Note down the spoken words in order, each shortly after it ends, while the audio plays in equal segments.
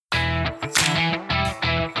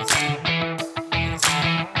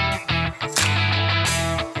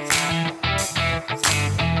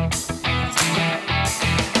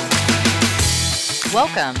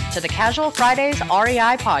Welcome to the Casual Fridays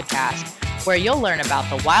REI podcast, where you'll learn about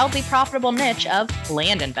the wildly profitable niche of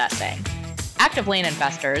land investing. Active land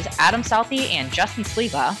investors Adam Southey and Justin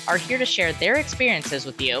Sleva are here to share their experiences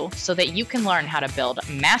with you so that you can learn how to build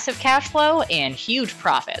massive cash flow and huge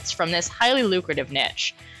profits from this highly lucrative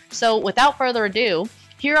niche. So without further ado,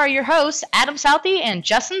 here are your hosts, Adam Southey and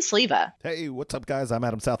Justin Sleva. Hey, what's up, guys? I'm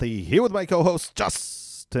Adam Southey here with my co-host,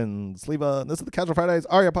 Justin Sleva, and this is the Casual Fridays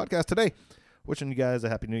REI podcast today. Wishing you guys a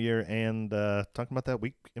happy new year and talking about that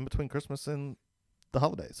week in between Christmas and the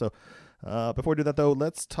holidays. So before we do that, though,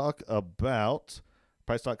 let's talk about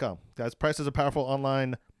Price.com. Guys, Price is a powerful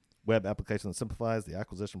online web application that simplifies the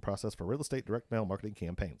acquisition process for real estate direct mail marketing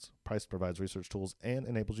campaigns. Price provides research tools and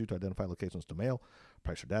enables you to identify locations to mail,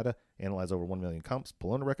 price your data, analyze over 1 million comps,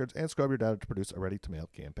 pull owner records, and scrub your data to produce a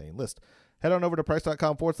ready-to-mail campaign list. Head on over to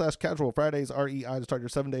Price.com/Casual Fridays REI to start your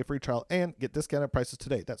 7-day free trial and get discounted prices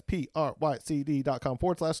today. That's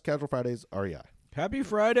PRYCD.com/Casual Fridays REI. Happy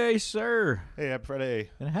Friday, sir. Hey, happy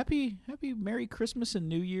Friday. And happy Merry Christmas and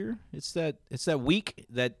New Year. It's that week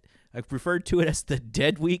that I've referred to it as the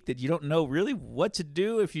dead week, that you don't know really what to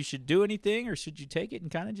do, if you should do anything or should you take it and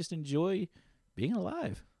kind of just enjoy being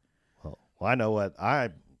alive. Well, I know what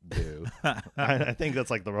I do. I think that's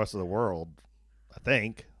like the rest of the world, I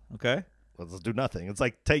think. Okay. Let's do nothing. It's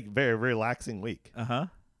like take very relaxing week. Uh-huh.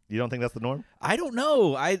 You don't think that's the norm? I don't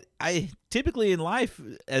know. I typically in life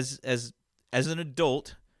as an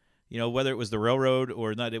adult, you know, whether it was the railroad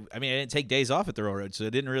or not, I didn't take days off at the railroad, so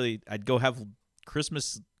I'd go have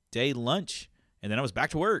Christmas Day lunch, and then I was back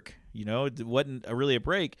to work. You know, it wasn't really a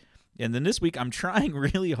break. And then this week, I'm trying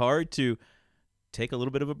really hard to take a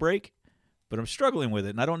little bit of a break, but I'm struggling with it,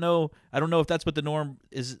 and I don't know if that's what the norm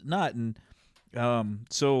is not. And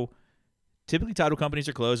so typically title companies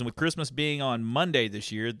are closed, and with Christmas being on Monday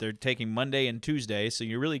this year, they're taking Monday and Tuesday, so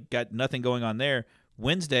you really got nothing going on there.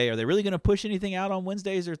 Wednesday, are they really going to push anything out on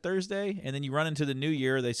Wednesdays or Thursday? And then you run into the New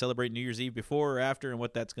Year. They celebrate New Year's Eve before or after, and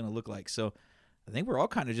what that's going to look like. So I think we're all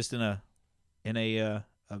kind of just in a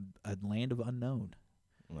land of unknown.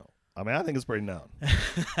 No, I mean, I think it's pretty known.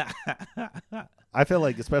 I feel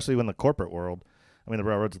like, especially in the corporate world, I mean, the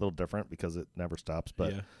railroad's a little different because it never stops,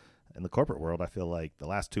 but in the corporate world, I feel like the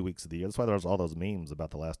last 2 weeks of the year, that's why there's all those memes about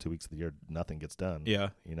the last 2 weeks of the year, nothing gets done. Yeah.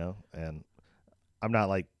 You know, and I'm not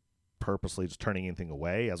like purposely just turning anything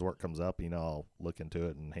away as work comes up. You know, I'll look into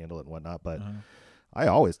it and handle it and whatnot, but I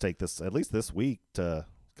always take this, at least this week, to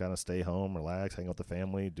kind of stay home, relax, hang out with the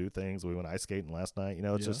family, do things. We went ice skating last night. You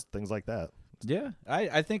know, it's just things like that. Yeah,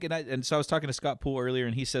 I think, and so I was talking to Scott Poole earlier,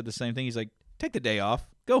 and he said the same thing. He's like, take the day off,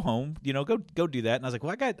 go home, you know, go do that. And I was like,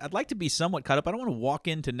 well, I'd like to be somewhat caught up. I don't want to walk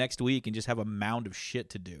into next week and just have a mound of shit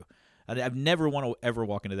to do. I've never want to ever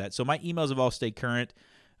walk into that. So my emails have all stayed current.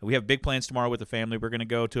 We have big plans tomorrow with the family. We're going to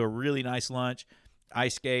go to a really nice lunch,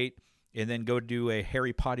 ice skate, and then go do a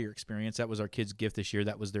Harry Potter experience. That was our kids' gift this year.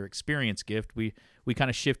 That was their experience gift. We kind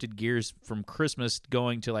of shifted gears from Christmas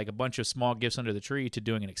going to like a bunch of small gifts under the tree to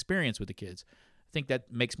doing an experience with the kids. I think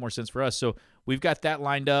that makes more sense for us. So we've got that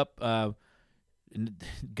lined up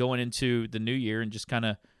going into the new year, and just kind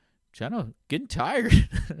of, I don't know, getting tired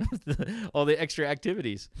of all the extra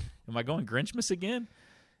activities. Am I going Grinchmas again?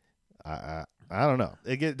 I don't know.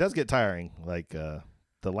 It does get tiring. Like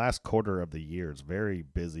the last quarter of the year is very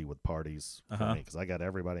busy with parties for me, because I got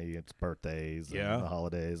everybody, it's birthdays and the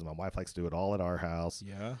holidays, and my wife likes to do it all at our house.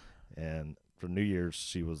 Yeah. And for New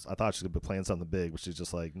Year's, I thought she would be playing something big, but she's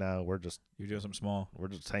just like, no, you're doing something small. We're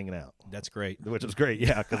just hanging out. That's great. Which is great,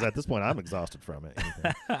 yeah, because at this point I'm exhausted from it.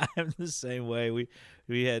 I'm the same way.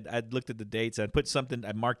 I'd looked at the dates. I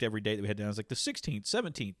marked every date that we had down. I was like the 16th,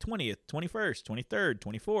 17th, 20th, 21st, 23rd,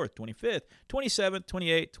 24th, 25th, 27th,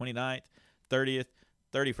 28th, 29th, 30th,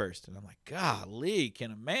 31st. And I'm like, golly,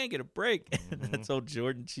 can a man get a break? And I told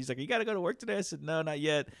Jordan, she's like, you got to go to work today? I said, no, not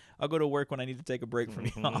yet. I'll go to work when I need to take a break from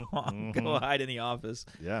y'all. Go hide in the office.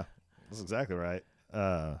 Yeah, that's exactly right.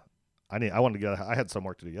 I wanted to get. I had some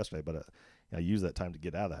work to do yesterday, but I used that time to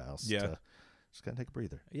get out of the house. Yeah. Just gotta take a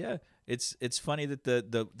breather. Yeah, it's funny that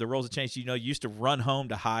the roles have changed. You know, you used to run home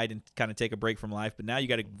to hide and kind of take a break from life, but now you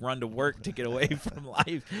got to run to work to get away from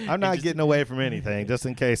life. I'm not getting away from anything, just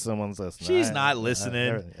in case someone's listening. She's not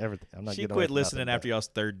listening. Everything. I'm not. She getting quit away from listening nothing, after y'all's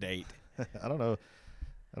third date. I don't know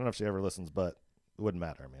if she ever listens, but it wouldn't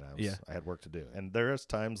matter. I mean, I had work to do, and there's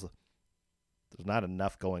times there's not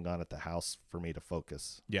enough going on at the house for me to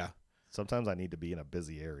focus. Yeah. Sometimes I need to be in a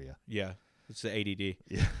busy area. Yeah. It's the ADD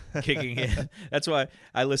kicking in. That's why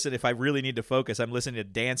I listen. If I really need to focus, I'm listening to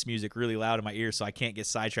dance music really loud in my ears so I can't get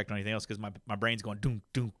sidetracked on anything else, because my brain's going doom,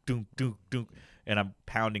 doom, doom, doom, doom, and I'm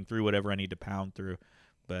pounding through whatever I need to pound through.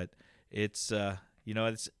 But it's,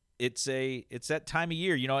 it's that time of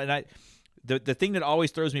year, you know. And the thing that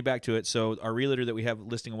always throws me back to it. So our realtor that we have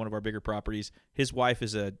listing on one of our bigger properties, his wife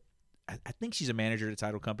is I think she's a manager at a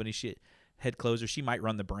title company. She head closer. She might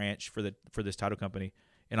run the branch for this title company.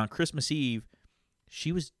 And on Christmas Eve,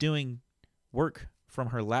 she was doing work from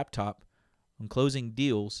her laptop on closing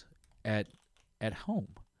deals at home.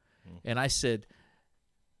 And I said,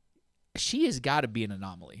 she has got to be an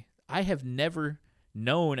anomaly. I have never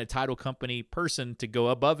known a title company person to go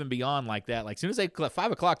above and beyond like that. Like, as soon as they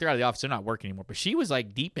 5 o'clock, they're out of the office, they're not working anymore. But she was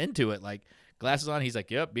like deep into it, like glasses on. He's like,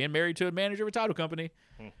 yep, being married to a manager of a title company.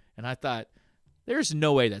 And I thought, there's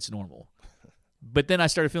no way that's normal. But then I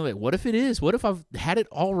started feeling like, what if it is? What if I've had it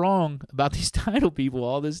all wrong about these title people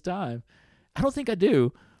all this time? I don't think I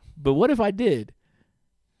do, but what if I did?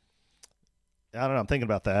 I don't know. I'm thinking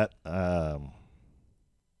about that. I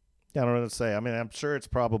don't know what to say. I mean, I'm sure it's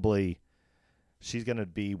probably she's going to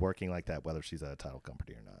be working like that whether she's at a title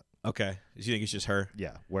company or not. Okay. Do you think it's just her?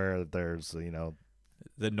 Yeah, where there's,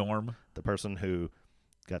 The norm? the person who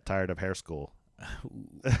got tired of hair school.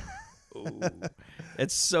 Ooh.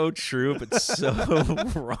 It's so true, but so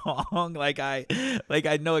wrong.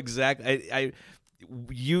 I know exactly. I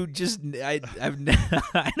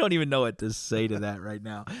don't even know what to say to that right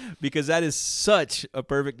now, because that is such a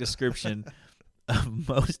perfect description of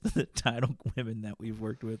most of the title women that we've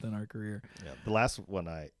worked with in our career. Yeah, the last one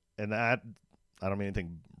I don't mean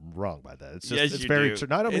anything wrong by that. It's just Yes, it's you very do. true.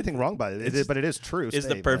 No, I don't mean anything wrong by it, but it is true. It's the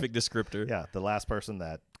statement. perfect descriptor. Yeah, the last person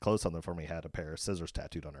that closed something for me had a pair of scissors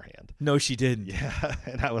tattooed on her hand. No, she didn't. Yeah,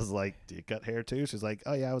 and I was like, "Do you cut hair too?" She's like,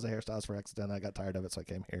 "Oh yeah, I was a hairstylist for accident. I got tired of it, so I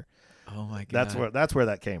came here." Oh my god. That's where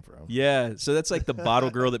that came from. Yeah, so that's like the bottle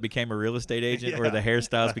girl that became a real estate agent, or Yeah. the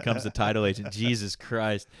hairstylist becomes the title agent. Jesus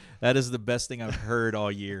Christ, that is the best thing I've heard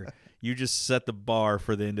all year. You just set the bar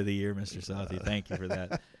for the end of the year, Mr. Southey. Thank you for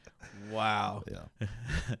that. Wow. Yeah.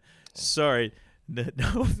 Sorry, no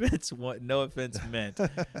offense. No offense meant.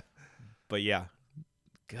 But yeah,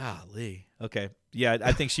 golly. Okay, yeah,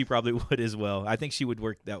 I think she probably would as well. I think she would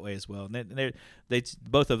work that way as well. And they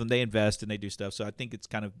both of them, they invest and they do stuff. So I think it's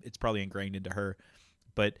probably ingrained into her.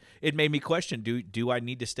 But it made me question: do I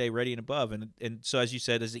need to stay ready and above? And so, as you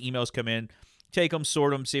said, as the emails come in, take them,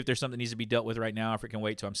 sort them, see if there's something that needs to be dealt with right now. If it can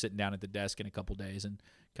wait till I'm sitting down at the desk in a couple days and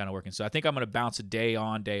kind of working. So I think I'm going to bounce a day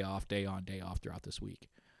on, day off, day on, day off throughout this week.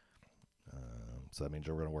 So that means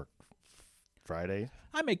you're going to work Friday.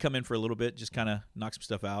 I may come in for a little bit, just kind of knock some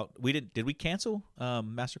stuff out. Did we cancel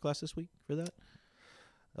masterclass this week for that?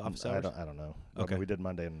 The office hours? I don't know. Okay. I mean, we did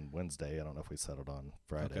Monday and Wednesday. I don't know if we settled on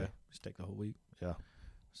Friday. Okay, just take the whole week. Yeah.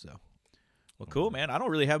 So, well, cool, man. I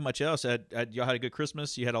don't really have much else. Y'all had a good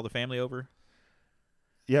Christmas. You had all the family over.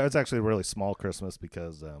 Yeah, it's actually a really small Christmas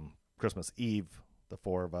because Christmas Eve, the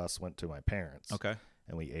four of us went to my parents. Okay.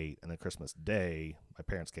 And we ate. And then Christmas Day, my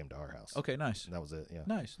parents came to our house. Okay, nice. And that was it, yeah.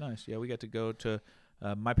 Nice. Yeah, we got to go to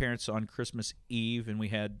my parents on Christmas Eve, and we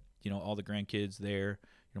had all the grandkids there.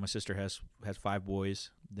 My sister has 5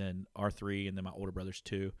 boys, then our 3, and then my older brother's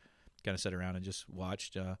 2. Kind of sat around and just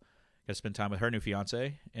watched. Got to spend time with her new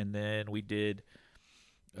fiance, and then we did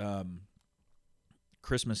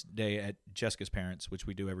Christmas Day at Jessica's parents, which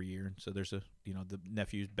we do every year. So there's the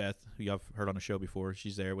nephews, Beth, who y'all have heard on the show before.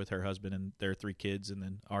 She's there with her husband and their 3 kids, and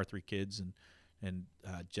then our 3 kids, and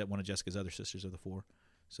one of Jessica's other sisters of the 4.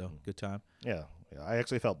 So good time. Yeah. I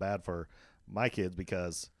actually felt bad for my kids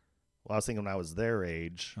because I was thinking when I was their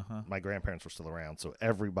age, my grandparents were still around, so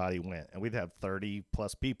everybody went, and we'd have 30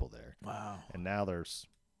 plus people there. Wow. And now there's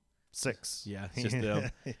 6. Yeah, it's just them.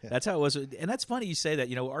 Yeah. That's how it was. And that's funny you say that.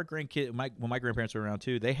 Our when my grandparents were around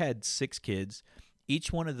too, they had 6 kids.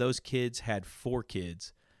 Each one of those kids had 4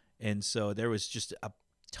 kids. And so there was just a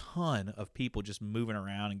ton of people just moving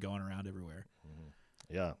around and going around everywhere.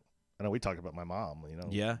 Mm-hmm. Yeah. I know we talked about my mom,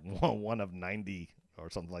 Yeah. one of 90 or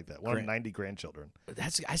something like that. One of 90 grandchildren.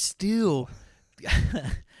 I still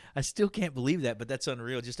can't believe that, but that's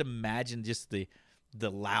unreal. Just imagine just the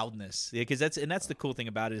loudness, because that's the cool thing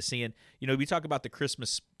about it is seeing, we talk about the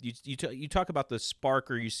Christmas, you talk about the spark,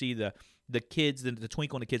 or you see the kids, the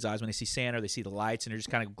twinkle in the kids' eyes when they see Santa, or they see the lights and they're just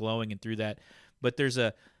kind of glowing and through that. But there's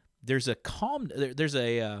a calm, I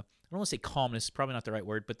don't want to say calmness, probably not the right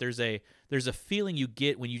word, but there's a feeling you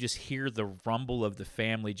get when you just hear the rumble of the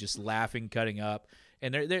family just laughing, cutting up,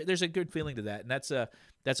 and there's a good feeling to that, and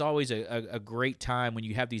that's always a great time when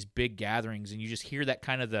you have these big gatherings and you just hear that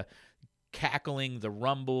kind of the cackling, the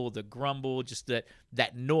rumble, the grumble, just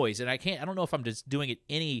that noise. And I don't know if I'm just doing it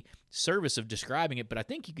any service of describing it, but I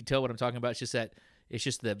think you can tell what I'm talking about. It's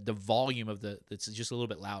just the volume of it's just a little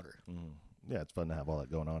bit louder. Yeah, it's fun to have all that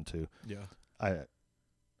going on too. Yeah.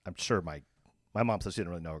 I'm sure my My mom said she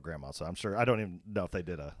didn't really know her grandma, so I'm sure I don't even know if they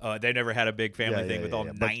did a. They never had a big family Yeah, thing yeah, with yeah, all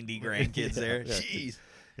yeah, but- 90 grandkids there. Yeah. Jeez.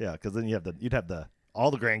 Yeah, because then you'd have all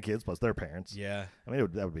the grandkids plus their parents. Yeah. I mean,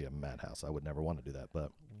 that would be a madhouse. I would never want to do that,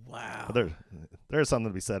 but Wow. there's something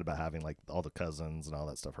to be said about having like all the cousins and all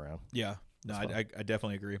that stuff around. Yeah. No, It's I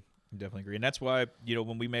definitely agree. And that's why,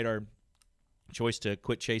 when we made our choice to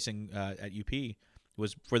quit chasing at UP, it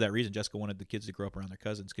was for that reason. Jessica wanted the kids to grow up around their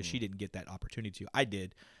cousins because she didn't get that opportunity to. I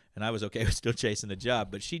did, and I was okay with still chasing the job,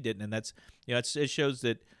 but she didn't. And that's, it shows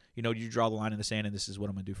that, you draw the line in the sand, and this is what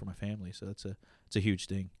I'm going to do for my family. So it's a huge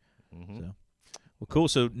thing. Mm-hmm. So. Well, cool.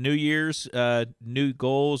 So New Year's, new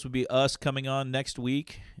goals would be us coming on next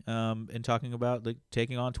week and talking about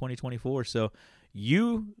taking on 2024. So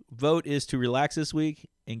you vote is to relax this week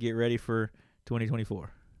and get ready for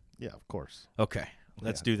 2024. Yeah, of course. Okay.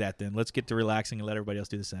 Let's do that then. Let's get to relaxing and let everybody else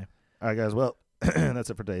do the same. All right, guys. Well, that's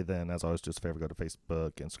it for today then. As always, just a favor, go to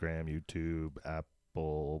Facebook, Instagram, YouTube,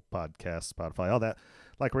 Apple Podcasts, Spotify, all that.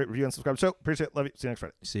 Like, rate, review, and subscribe to the show. Appreciate it. Love you. See you next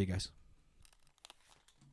Friday. See you guys.